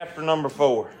chapter number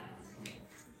 4.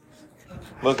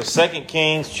 Book of 2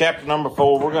 Kings, chapter number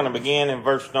 4. We're going to begin in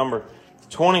verse number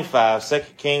 25. 2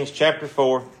 Kings, chapter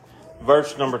 4,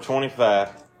 verse number 25.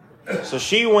 So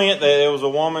she went, there was a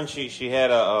woman, she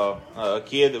had a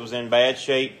kid that was in bad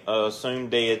shape, soon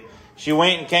dead. She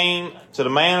went and came to the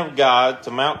man of God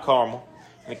to Mount Carmel.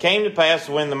 And it came to pass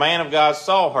when the man of God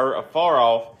saw her afar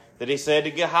off, that he said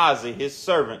to Gehazi, his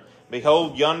servant,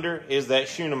 Behold, yonder is that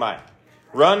Shunammite.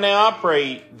 Run now, I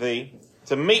pray thee,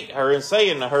 to meet her, and say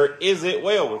unto her, Is it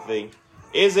well with thee?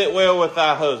 Is it well with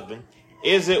thy husband?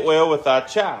 Is it well with thy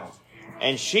child?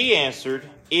 And she answered,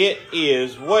 It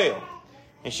is well.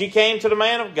 And she came to the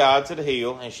man of God to the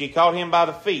hill, and she caught him by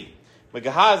the feet. But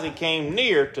Gehazi came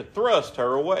near to thrust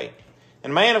her away.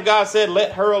 And the man of God said,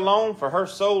 Let her alone, for her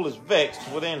soul is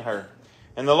vexed within her.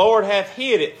 And the Lord hath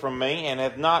hid it from me, and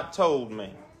hath not told me.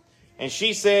 And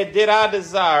she said, Did I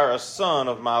desire a son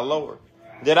of my Lord?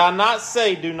 Did I not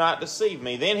say, Do not deceive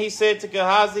me? Then he said to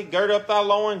Gehazi, Gird up thy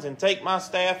loins, and take my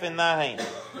staff in thy hand,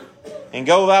 and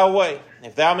go thy way.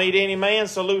 If thou meet any man,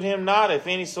 salute him not. If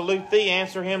any salute thee,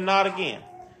 answer him not again.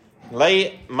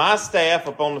 Lay my staff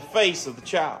upon the face of the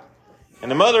child.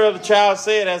 And the mother of the child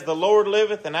said, As the Lord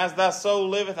liveth, and as thy soul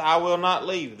liveth, I will not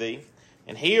leave thee.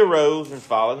 And he arose and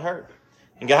followed her.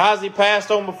 And Gehazi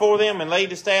passed on before them, and laid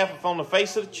the staff upon the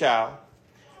face of the child.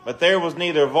 But there was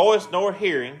neither voice nor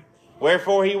hearing.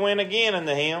 Wherefore he went again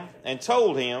unto him, and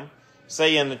told him,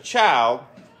 saying, The child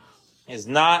is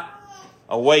not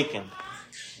awakened.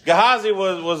 Gehazi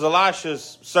was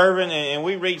Elisha's servant, and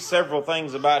we read several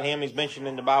things about him. He's mentioned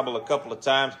in the Bible a couple of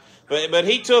times. But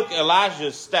he took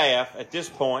Elijah's staff at this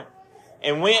point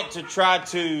and went to try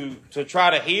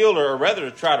to heal, or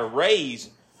rather to try to raise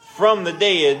from the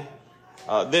dead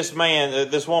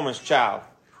this woman's child.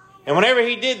 And whenever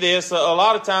he did this, a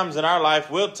lot of times in our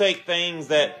life, we'll take things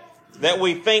that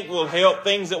we think will help,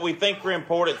 things that we think are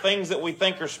important, things that we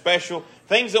think are special,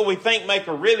 things that we think make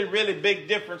a really, really big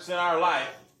difference in our life.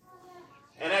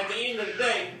 And at the end of the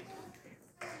day,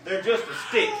 they're just a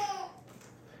stick.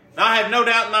 Now, I have no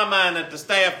doubt in my mind that the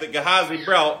staff that Gehazi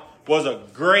brought was a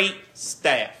great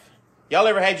staff. Y'all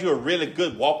ever had you a really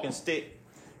good walking stick?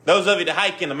 Those of you that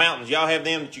hike in the mountains, y'all have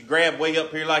them that you grab way up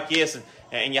here like this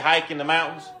and you hike in the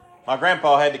mountains? My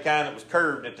grandpa had the kind that was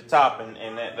curved at the top,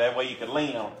 and that way you could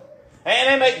lean on it.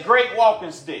 And they make great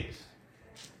walking sticks.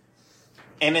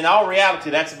 And in all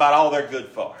reality, that's about all they're good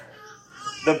for.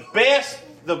 The best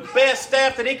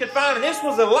staff that he could find, and this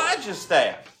was Elijah's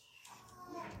staff.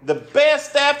 The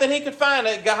best staff that he could find,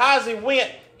 that Gehazi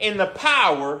went in the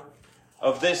power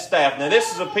of this staff. Now,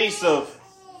 this is a piece of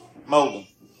molding.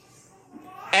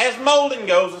 As molding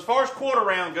goes, as far as quarter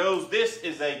round goes, this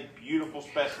is a beautiful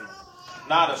specimen.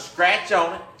 Not a scratch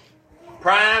on it.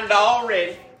 Primed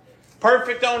already.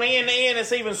 Perfect on end to end.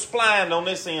 It's even splined on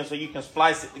this end so you can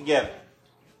splice it together.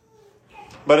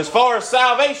 But as far as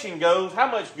salvation goes, how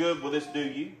much good will this do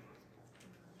you?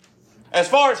 As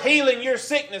far as healing your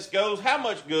sickness goes, how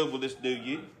much good will this do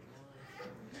you?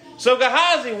 So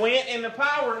Gehazi went in the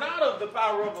power, not of the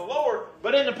power of the Lord,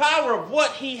 but in the power of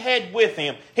what he had with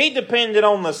him. He depended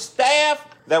on the staff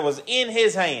that was in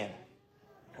his hand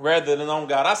rather than on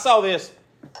God. I saw this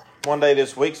one day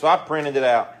this week, so I printed it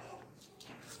out.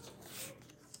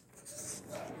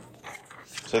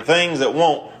 So things that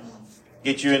won't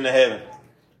get you into heaven.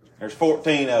 There's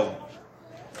 14 of them.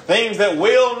 Things that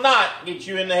will not get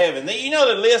you into heaven. You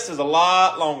know the list is a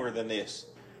lot longer than this.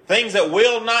 Things that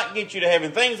will not get you to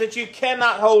heaven. Things that you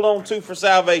cannot hold on to for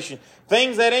salvation.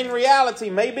 Things that in reality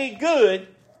may be good.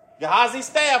 Gehazi's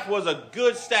staff was a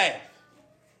good staff.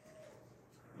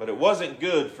 But it wasn't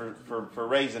good for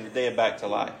raising the dead back to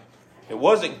life. It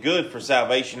wasn't good for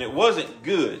salvation. It wasn't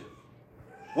good.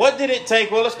 What did it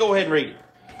take? Well, let's go ahead and read it.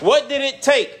 What did it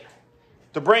take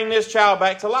to bring this child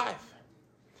back to life?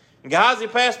 And Gehazi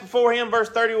passed before him, verse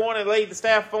 31, and laid the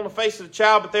staff upon the face of the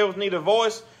child, but there was neither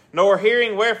voice nor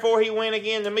hearing. Wherefore he went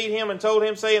again to meet him and told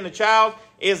him, saying, The child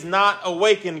is not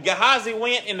awakened. Gehazi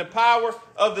went in the power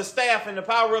of the staff, in the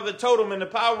power of the totem, in the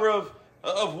power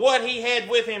of what he had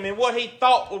with him and what he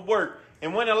thought would work.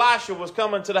 And when Elisha was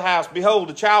coming to the house, behold,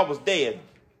 the child was dead,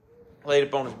 laid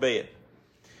upon his bed.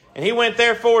 And he went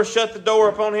therefore, shut the door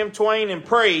upon him twain, and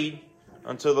prayed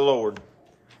unto the Lord.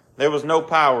 There was no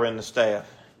power in the staff.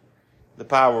 The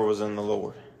power was in the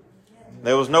Lord.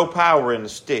 There was no power in the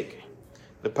stick.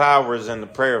 The power is in the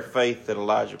prayer of faith that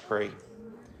Elijah prayed.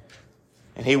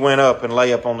 And he went up and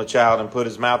lay upon the child, and put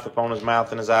his mouth upon his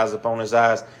mouth, and his eyes upon his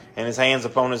eyes, and his hands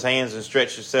upon his hands, and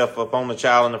stretched himself upon the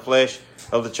child, and the flesh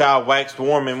of the child waxed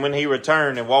warm. And when he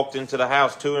returned and walked into the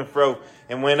house to and fro,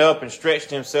 and went up and stretched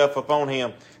himself upon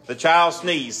him, The child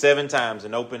sneezed 7 times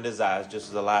and opened his eyes just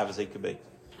as alive as he could be.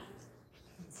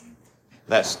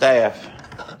 That staff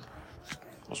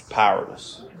was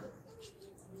powerless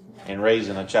in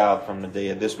raising a child from the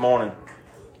dead. This morning,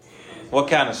 what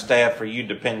kind of staff are you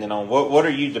depending on? What are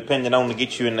you depending on to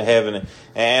get you into heaven?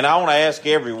 And I want to ask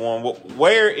everyone,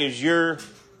 where is your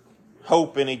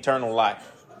hope in eternal life?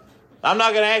 I'm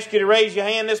not going to ask you to raise your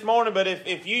hand this morning, but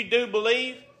if you do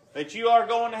believe that you are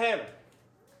going to heaven,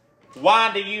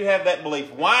 why do you have that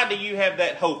belief? Why do you have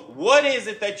that hope? What is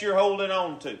it that you're holding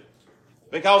on to?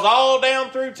 Because all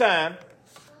down through time,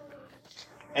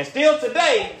 and still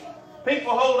today,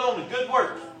 people hold on to good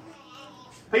works.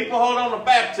 People hold on to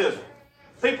baptism.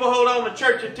 People hold on to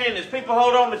church attendance. People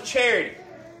hold on to charity.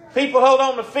 People hold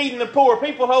on to feeding the poor.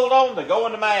 People hold on to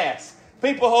going to Mass.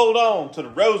 People hold on to the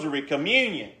rosary,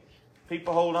 communion.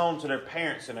 People hold on to their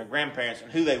parents and their grandparents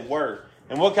and who they were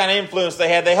and what kind of influence they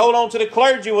had. They hold on to the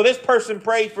clergy. Well, this person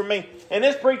prayed for me and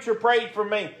this preacher prayed for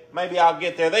me. Maybe I'll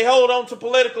get there. They hold on to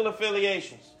political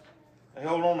affiliations. They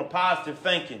hold on to positive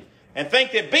thinking and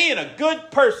think that being a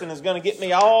good person is going to get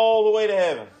me all the way to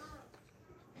heaven.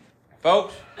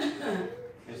 Folks,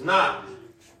 it's not.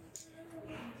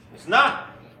 It's not.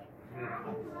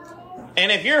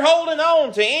 And if you're holding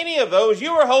on to any of those,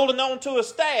 you are holding on to a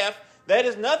staff that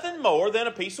is nothing more than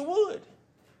a piece of wood.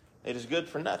 It is good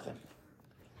for nothing.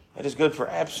 It is good for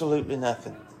absolutely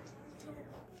nothing.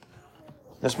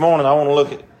 This morning I want to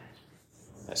look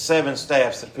at 7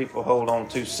 staffs that people hold on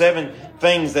to. 7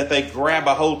 things that they grab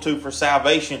a hold to for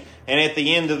salvation. And at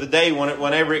the end of the day,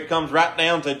 whenever it comes right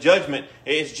down to judgment,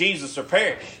 it's Jesus or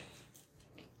perish.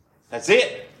 That's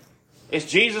it. It's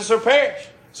Jesus or perish.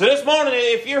 So this morning,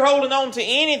 if you're holding on to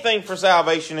anything for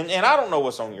salvation, and I don't know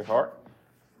what's on your heart,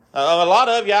 a lot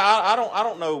of you, I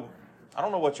don't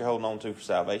know what you're holding on to for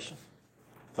salvation.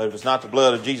 But if it's not the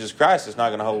blood of Jesus Christ, it's not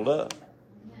going to hold up.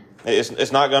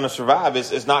 It's not going to survive.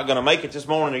 It's not going to make it. This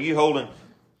morning, are you holding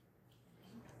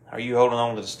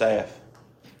on to the staff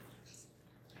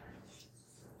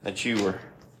that you were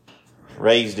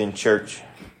raised in church,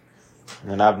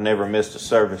 and I've never missed a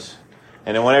service?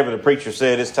 And then whenever the preacher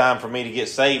said, it's time for me to get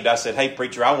saved, I said, hey,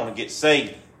 preacher, I want to get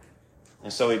saved.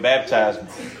 And so he baptized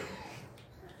me.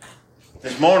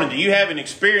 This morning, do you have an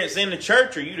experience in the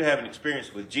church or you have an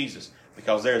experience with Jesus?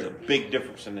 Because there's a big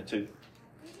difference in the two.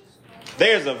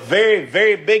 There's a very,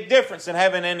 very big difference in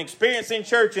having an experience in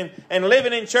church and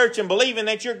living in church and believing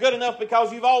that you're good enough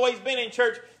because you've always been in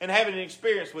church and having an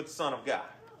experience with the Son of God.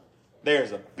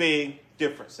 There's a big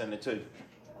difference in the two.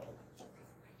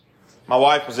 My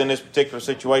wife was in this particular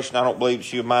situation. I don't believe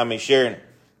she would mind me sharing it.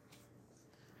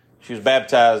 She was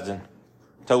baptized and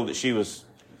told that she was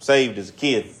saved as a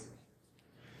kid.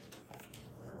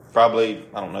 Probably,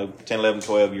 10, 11,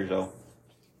 12 years old.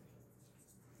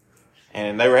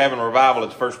 And they were having a revival at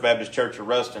the First Baptist Church of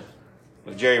Ruston.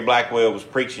 Jerry Blackwell was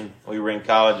preaching. We were in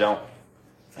college. It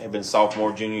had been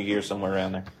sophomore, junior year, somewhere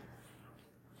around there.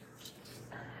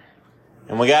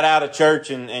 And we got out of church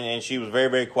and she was very,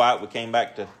 very quiet. We came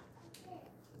back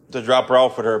to drop her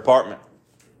off at her apartment.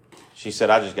 She said,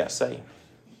 I just got saved.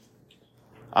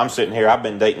 I'm sitting here. I've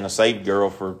been dating a saved girl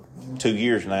for 2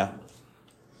 years now.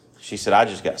 She said, I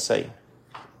just got saved.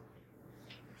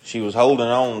 She was holding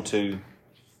on to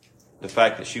the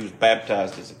fact that she was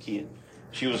baptized as a kid.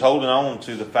 She was holding on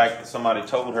to the fact that somebody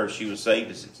told her she was saved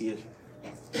as a kid.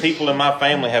 People in my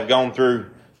family have gone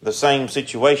through the same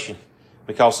situation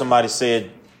because somebody said,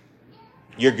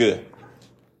 you're good.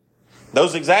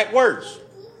 Those exact words.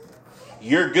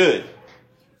 You're good.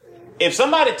 If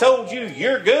somebody told you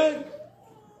you're good,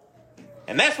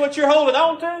 and that's what you're holding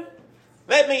on to,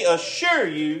 let me assure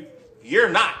you, you're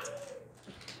not.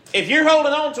 If you're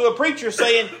holding on to a preacher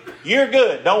saying, you're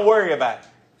good, don't worry about it,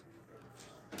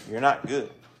 you're not good.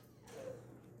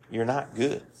 You're not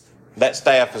good. That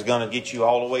staff is going to get you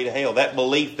all the way to hell. That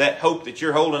belief, that hope that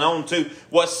you're holding on to,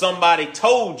 what somebody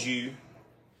told you,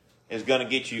 is going to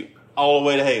get you all the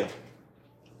way to hell.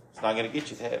 It's not going to get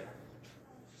you to heaven.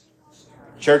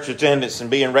 Church attendance and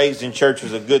being raised in church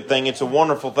is a good thing. It's a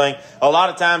wonderful thing. A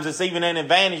lot of times it's even an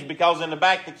advantage because in the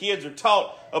back the kids are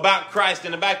taught about Christ.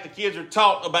 In the back the kids are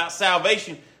taught about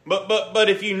salvation. But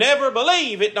if you never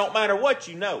believe, it don't matter what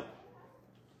you know.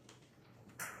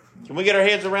 Can we get our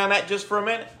heads around that just for a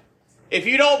minute? If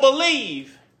you don't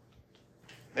believe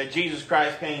that Jesus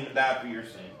Christ came to die for your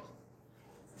sins,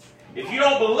 if you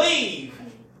don't believe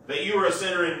that you are a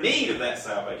sinner in need of that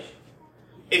salvation,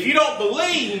 if you don't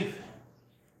believe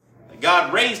that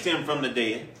God raised him from the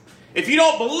dead, if you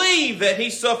don't believe that he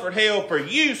suffered hell for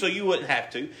you so you wouldn't have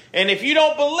to, and if you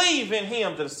don't believe in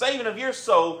him to the saving of your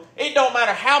soul, it don't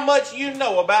matter how much you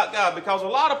know about God, because a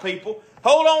lot of people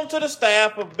Hold on to the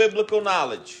staff of biblical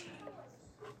knowledge.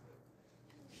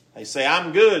 They say,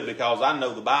 I'm good because I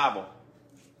know the Bible.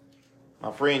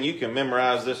 My friend, you can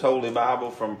memorize this Holy Bible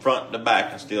from front to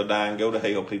back and still die and go to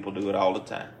hell. People do it all the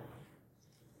time.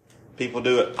 People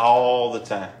do it all the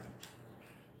time.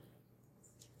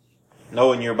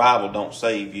 Knowing your Bible don't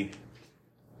save you.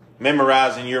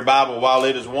 Memorizing your Bible, while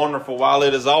it is wonderful, while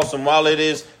it is awesome, while it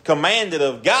is commanded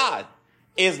of God,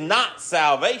 is not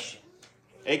salvation.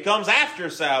 It comes after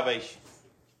salvation.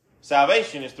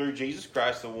 Salvation is through Jesus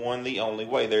Christ, the one, the only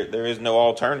way. There is no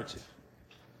alternative.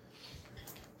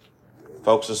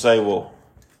 Folks will say, well,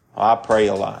 I pray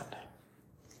a lot.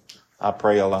 I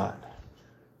pray a lot.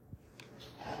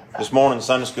 This morning, the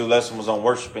Sunday school lesson was on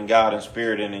worshiping God in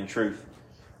spirit and in truth.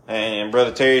 And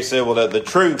Brother Terry said, well, the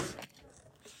truth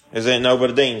is in, no,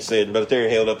 Brother Dean said, and Brother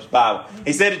Terry held up his Bible.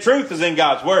 He said the truth is in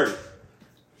God's Word.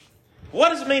 What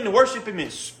does it mean to worship Him in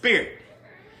spirit?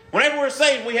 Whenever we're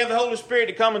saved, we have the Holy Spirit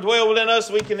to come and dwell within us.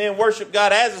 We can then worship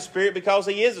God as a spirit because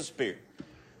He is a spirit.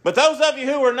 But those of you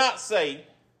who are not saved,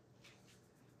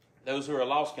 those who are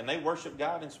lost, can they worship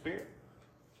God in spirit?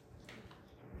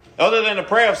 Other than a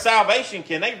prayer of salvation,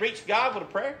 can they reach God with a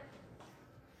prayer?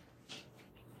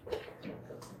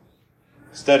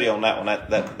 Study on that one.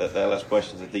 That last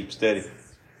question is a deep study.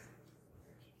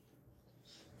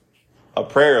 A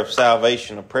prayer of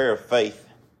salvation, a prayer of faith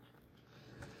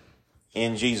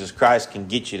in Jesus Christ can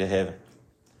get you to heaven.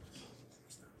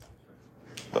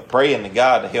 But praying to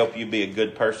God to help you be a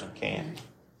good person can.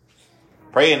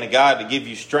 Praying to God to give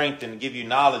you strength and to give you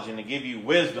knowledge and to give you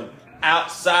wisdom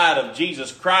outside of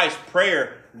Jesus Christ,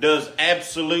 prayer does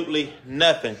absolutely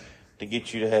nothing to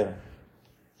get you to heaven.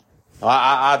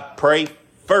 I pray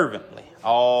fervently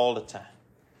all the time.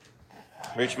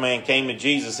 Rich man came to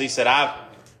Jesus. He said,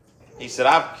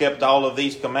 I've kept all of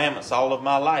these commandments all of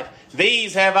my life.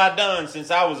 These have I done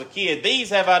since I was a kid. These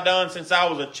have I done since I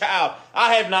was a child.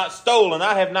 I have not stolen.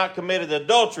 I have not committed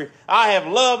adultery. I have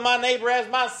loved my neighbor as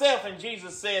myself. And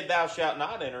Jesus said, thou shalt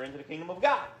not enter into the kingdom of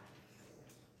God.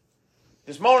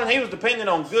 This morning he was depending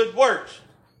on good works.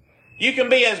 You can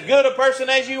be as good a person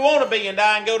as you want to be and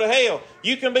die and go to hell.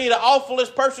 You can be the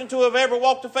awfulest person to have ever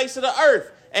walked the face of the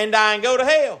earth and die and go to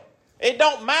hell. It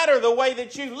don't matter the way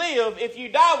that you live. If you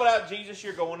die without Jesus,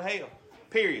 you're going to hell.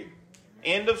 Period.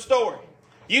 End of story.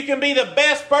 You can be the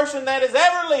best person that has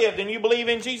ever lived and you believe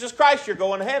in Jesus Christ, you're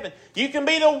going to heaven. You can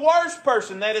be the worst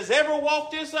person that has ever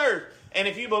walked this earth, and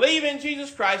if you believe in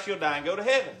Jesus Christ, you'll die and go to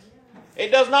heaven. It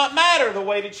does not matter the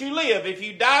way that you live. If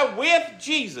you die with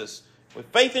Jesus, with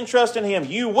faith and trust in Him,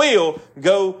 you will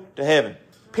go to heaven.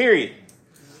 Period.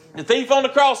 The thief on the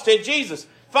cross said, Jesus,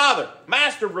 Father,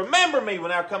 Master, remember me when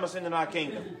thou comest into thy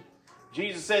kingdom.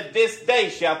 Jesus said, this day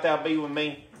shalt thou be with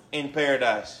me in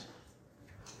paradise.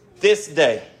 This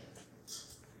day.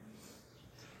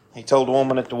 He told the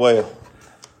woman at the well,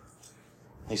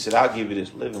 He said, I'll give you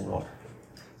this living water.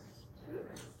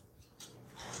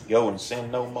 Go and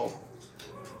sin no more.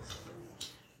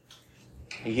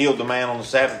 He healed the man on the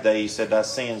Sabbath day. He said, thy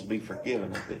sins be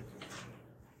forgiven of thee.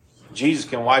 Jesus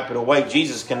can wipe it away.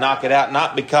 Jesus can knock it out,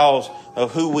 not because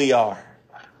of who we are,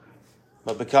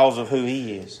 but because of who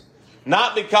He is.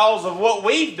 Not because of what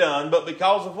we've done, but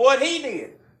because of what He did.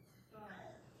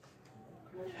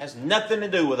 It has nothing to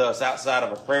do with us outside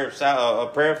of a prayer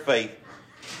of faith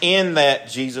in that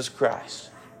Jesus Christ.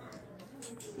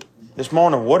 This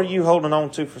morning, what are you holding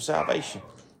on to for salvation?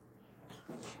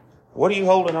 What are you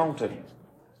holding on to?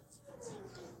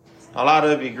 A lot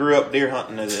of you grew up deer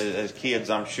hunting as kids,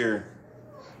 I'm sure.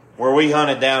 Where we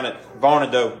hunted down at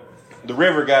Varnado, the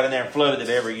river got in there and flooded it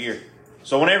every year.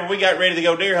 So whenever we got ready to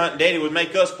go deer hunting, Daddy would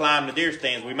make us climb the deer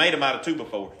stands. We made them out of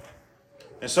 2x4.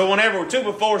 And so whenever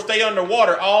 2x4 stay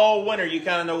underwater all winter, you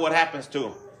kind of know what happens to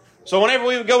them. So whenever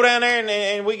we would go down there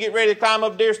and we get ready to climb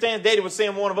up deer stands, Daddy would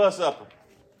send one of us up them.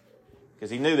 Because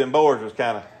he knew them boars was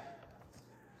kind of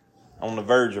on the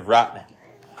verge of rotting.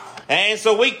 And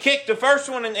so we kicked the first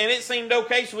one and it seemed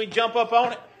okay, so we'd jump up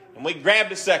on it and we'd grab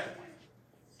the second one.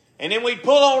 And then we'd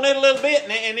pull on it a little bit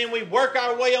and then we'd work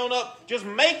our way on up, just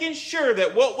making sure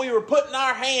that what we were putting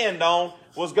our hand on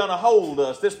was going to hold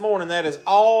us. This morning, that is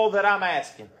all that I'm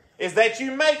asking, is that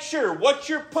you make sure what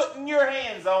you're putting your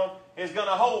hands on is going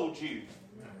to hold you.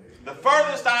 The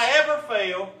furthest I ever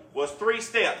fell was 3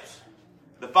 steps.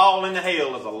 The fall into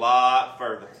hell is a lot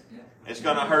further. It's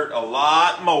going to hurt a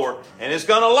lot more, and it's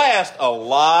going to last a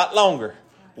lot longer.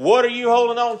 What are you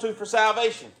holding on to for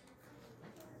salvation?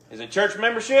 Is it church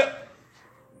membership?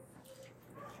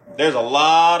 There's a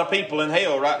lot of people in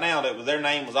hell right now that their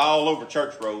name was all over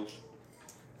church rolls.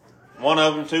 1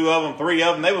 of them, 2 of them, 3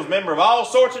 of them. They was member of all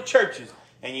sorts of churches,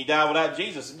 and you die without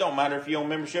Jesus. It don't matter if you're on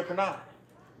membership or not.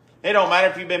 It don't matter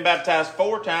if you've been baptized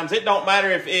 4 times. It don't matter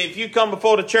if you come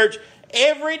before the church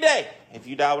every day. If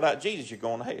you die without Jesus, you're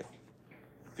going to hell.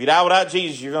 If you die without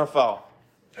Jesus, you're going to fall.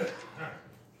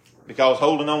 Because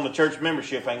holding on to church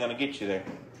membership ain't going to get you there.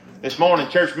 This morning,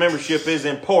 church membership is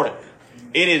important.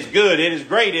 It is good. It is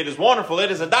great. It is wonderful.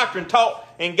 It is a doctrine taught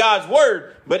in God's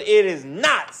Word. But it is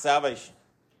not salvation.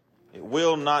 It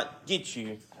will not get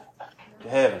you to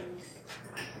heaven.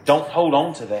 Don't hold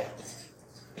on to that.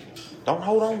 Don't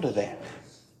hold on to that.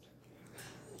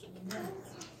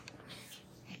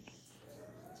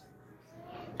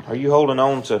 Are you holding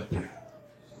on to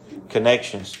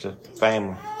connections, to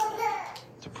family,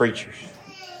 to preachers?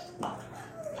 I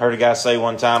heard a guy say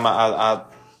one time,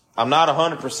 I'm not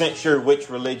 100% sure which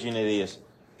religion it is,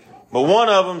 but one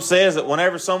of them says that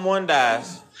whenever someone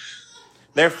dies,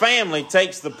 their family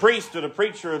takes the priest or the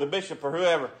preacher or the bishop or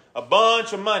whoever a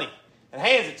bunch of money and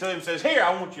hands it to him and says, here,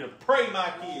 I want you to pray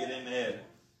my kid into heaven.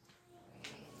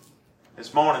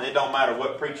 This morning, it don't matter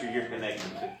what preacher you're connected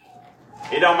to.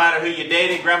 It don't matter who your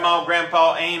daddy, grandma,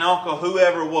 grandpa, aunt, uncle,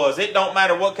 whoever was. It don't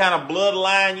matter what kind of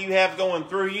bloodline you have going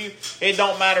through you. It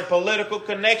don't matter political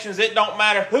connections. It don't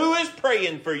matter who is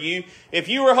praying for you. If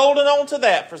you were holding on to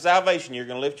that for salvation, you're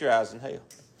going to lift your eyes in hell.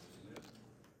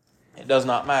 It does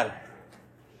not matter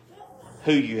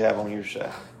who you have on your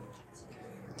side.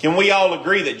 Can we all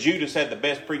agree that Judas had the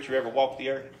best preacher ever walked the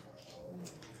earth?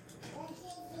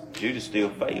 Judas still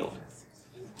failed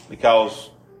because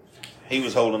he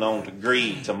was holding on to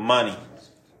greed, to money,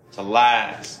 to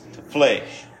lies, to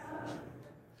flesh.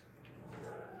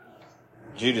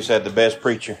 Judas had the best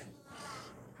preacher.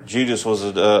 Judas was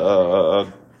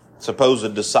a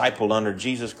supposed disciple under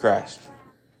Jesus Christ.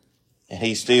 And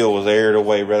he still was aired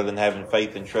away rather than having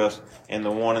faith and trust in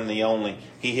the one and the only.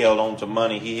 He held on to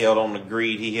money. He held on to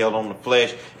greed. He held on to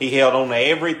flesh. He held on to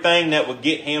everything that would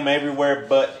get him everywhere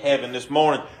but heaven. This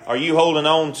morning, are you holding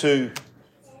on to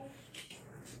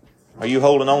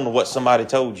what somebody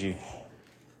told you?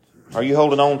 Are you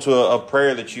holding on to a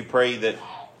prayer that you pray that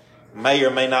may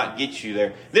or may not get you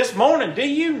there? This morning, do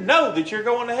you know that you're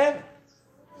going to heaven?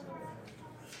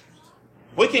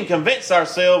 We can convince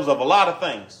ourselves of a lot of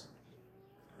things.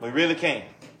 We really can.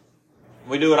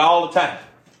 We do it all the time.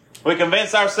 We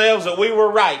convince ourselves that we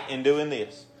were right in doing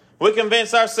this. We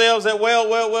convince ourselves that,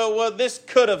 well, this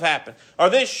could have happened. Or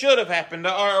this should have happened.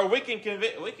 Or we can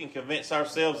convince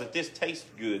ourselves that this tastes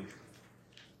good.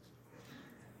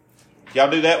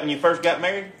 Y'all do that when you first got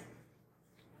married?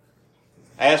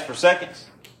 Ask for seconds.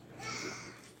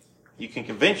 You can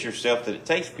convince yourself that it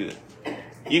tastes good.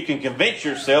 You can convince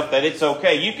yourself that it's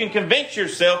okay. You can convince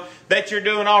yourself that you're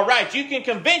doing all right. You can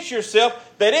convince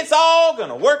yourself that it's all going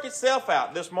to work itself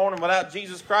out. This morning, without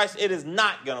Jesus Christ, it is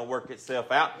not going to work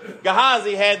itself out.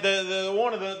 Gehazi had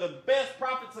one of the best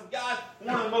prophets of God,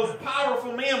 one of the most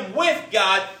powerful men with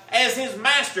God as his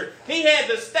master. He had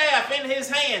the staff in his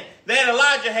hand that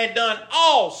Elijah had done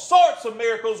all sorts of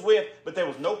miracles with, but there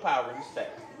was no power in the staff.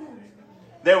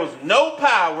 There was no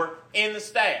power in the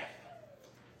staff.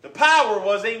 The power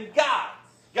was in God.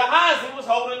 Gehazi was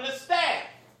holding the staff.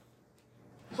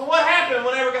 So what happened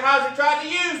whenever Gehazi tried to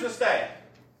use the staff?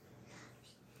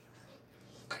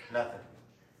 Nothing.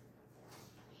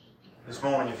 This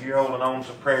morning, if you're holding on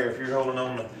to prayer, if you're holding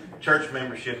on to church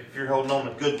membership, if you're holding on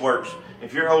to good works,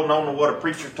 if you're holding on to what a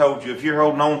preacher told you, if you're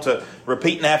holding on to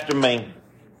repeating after me,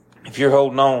 if you're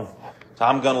holding on to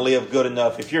I'm going to live good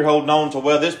enough, if you're holding on to,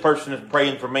 well, this person is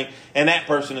praying for me and that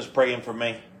person is praying for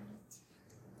me.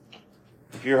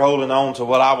 If you're holding on to,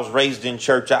 well, I was raised in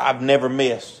church, I've never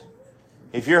missed.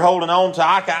 If you're holding on to,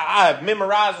 I have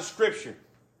memorized the scripture.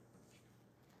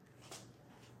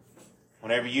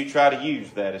 Whenever you try to use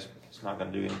that, it's not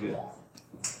going to do any good.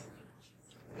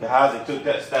 Gehazi took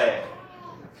that staff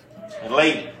and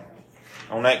laid it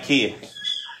on that kid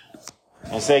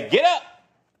and said, get up.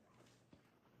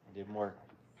 It didn't work.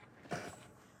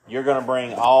 You're going to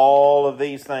bring all of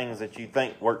these things that you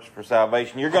think works for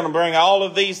salvation. You're going to bring all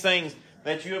of these things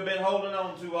that you have been holding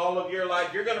on to all of your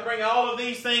life. You're going to bring all of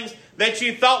these things that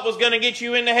you thought was going to get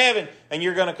you into heaven. And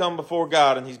you're going to come before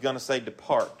God and He's going to say,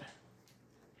 depart.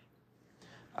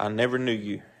 I never knew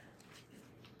you.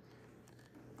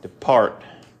 Depart.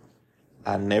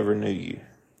 I never knew you.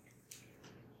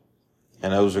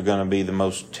 And those are going to be the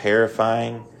most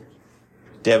terrifying,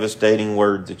 devastating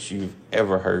words that you've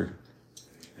ever heard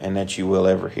and that you will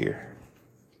ever hear.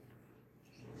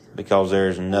 Because there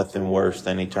is nothing worse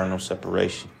than eternal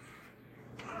separation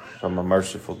from a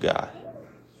merciful God.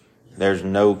 There's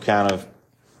no kind of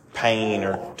pain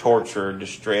or torture or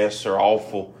distress or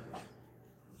awful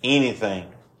anything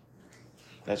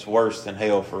that's worse than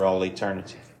hell for all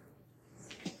eternity.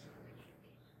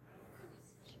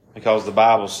 Because the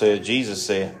Bible said, Jesus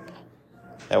said,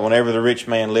 that whenever the rich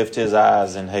man lifted his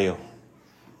eyes in hell,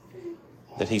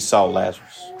 that he saw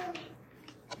Lazarus.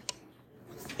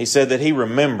 He said that he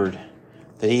remembered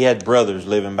that he had brothers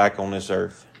living back on this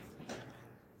earth.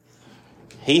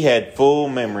 He had full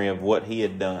memory of what he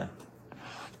had done.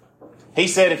 He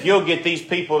said, if you'll get these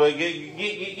people to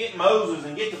get Moses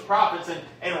and get the prophets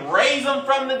and raise them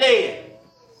from the dead.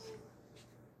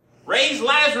 Raise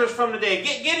Lazarus from the dead.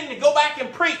 Get him to go back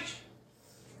and preach.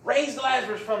 Raise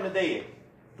Lazarus from the dead.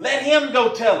 Let him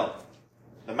go tell them.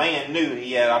 The man knew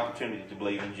he had opportunity to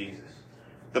believe in Jesus.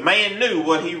 The man knew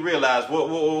what he realized.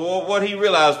 What he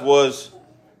realized was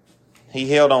he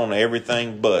held on to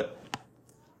everything but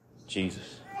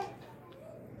Jesus.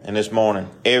 And this morning,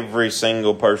 every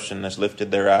single person that's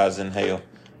lifted their eyes in hell,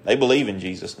 they believe in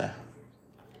Jesus now.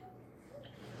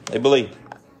 They believe.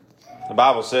 The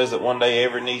Bible says that one day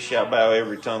every knee shall bow,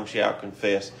 every tongue shall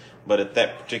confess. But at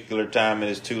that particular time, it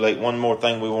is too late. One more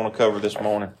thing we want to cover this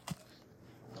morning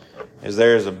is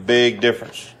there is a big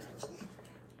difference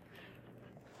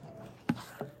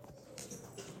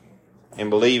in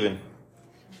believing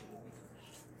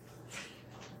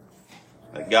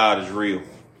that God is real.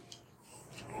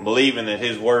 Believing that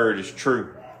His Word is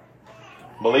true.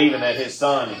 Believing that His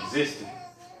Son existed.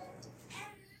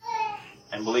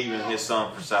 And believing in His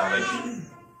Son for salvation.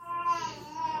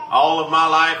 All of my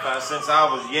life, since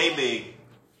I was yay big,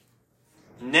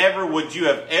 never would you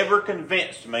have ever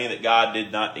convinced me that God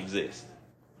did not exist.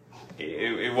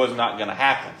 It was not going to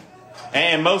happen.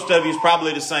 And most of you is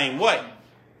probably the same way.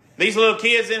 These little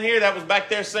kids in here that was back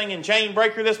there singing Chain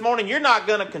Breaker this morning, you're not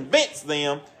going to convince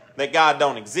them that God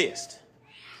don't exist.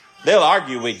 They'll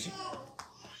argue with you.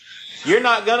 You're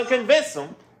not going to convince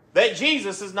them that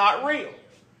Jesus is not real.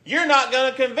 You're not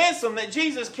going to convince them that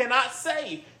Jesus cannot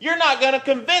save. You're not going to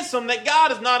convince them that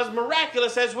God is not as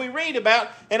miraculous as we read about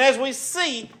and as we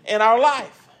see in our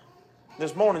life.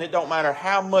 This morning, it don't matter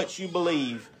how much you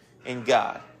believe in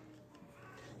God.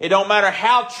 It don't matter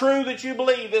how true that you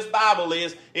believe this Bible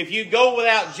is. If you go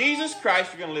without Jesus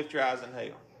Christ, you're going to lift your eyes in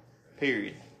hell.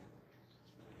 Period.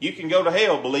 You can go to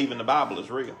hell believing the Bible is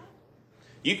real.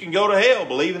 You can go to hell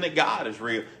believing that God is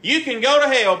real. You can go to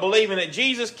hell believing that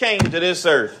Jesus came to this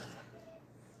earth.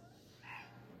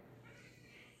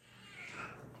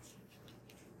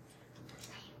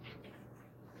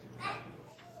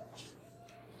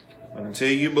 But until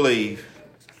you believe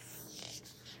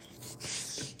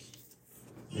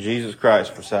Jesus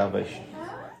Christ for salvation,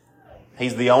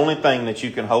 He's the only thing that you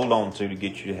can hold on to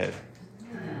get you to heaven.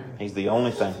 He's the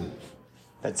only thing.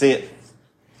 That's it.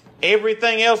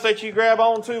 Everything else that you grab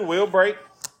onto will break.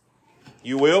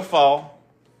 You will fall.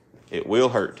 It will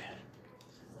hurt.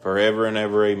 Forever and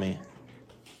ever, amen.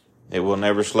 It will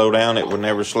never slow down. It will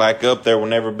never slack up. There will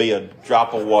never be a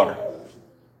drop of water.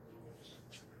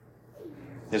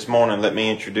 This morning, let me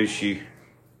introduce you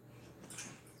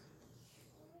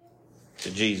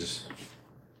to Jesus.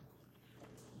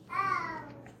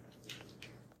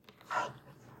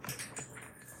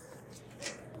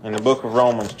 In the book of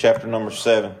Romans, chapter number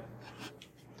 7,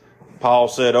 Paul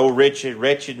said, "O wretched,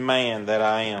 wretched man that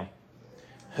I am,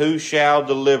 who shall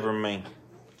deliver me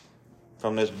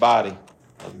from this body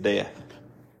of death?"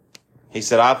 He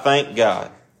said, "I thank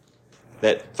God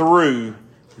that through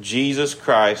Jesus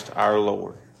Christ our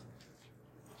Lord,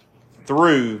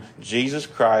 through Jesus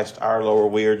Christ our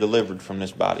Lord, we are delivered from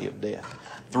this body of death.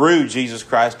 Through Jesus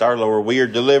Christ our Lord, we are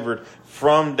delivered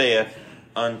from death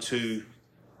unto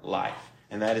life."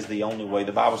 And that is the only way.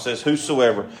 The Bible says,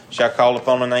 "Whosoever shall call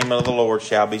upon the name of the Lord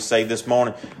shall be saved." This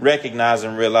morning, recognize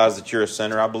and realize that you're a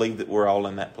sinner. I believe that we're all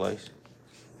in that place.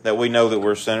 That we know that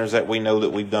we're sinners, that we know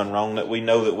that we've done wrong, that we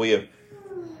know that we have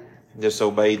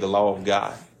disobeyed the law of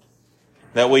God.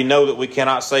 That we know that we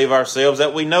cannot save ourselves,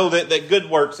 that we know that good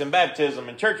works and baptism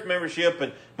and church membership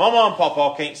and mama and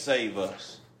papa can't save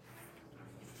us.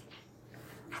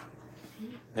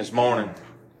 This morning,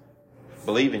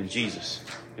 believe in Jesus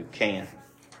who can.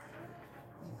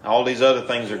 All these other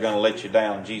things are going to let you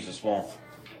down. Jesus won't.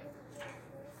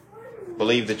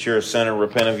 Believe that you're a sinner,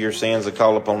 repent of your sins, and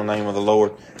call upon the name of the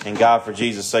Lord. And God, for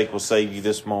Jesus' sake, will save you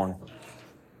this morning.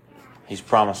 He's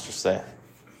promised us that.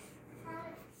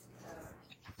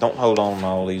 Don't hold on to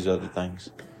all these other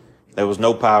things. There was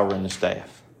no power in the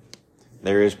staff.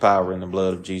 There is power in the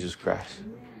blood of Jesus Christ.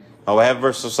 Oh, I have a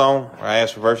verse of song, or I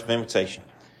ask for a verse of invitation.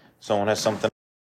 Someone has something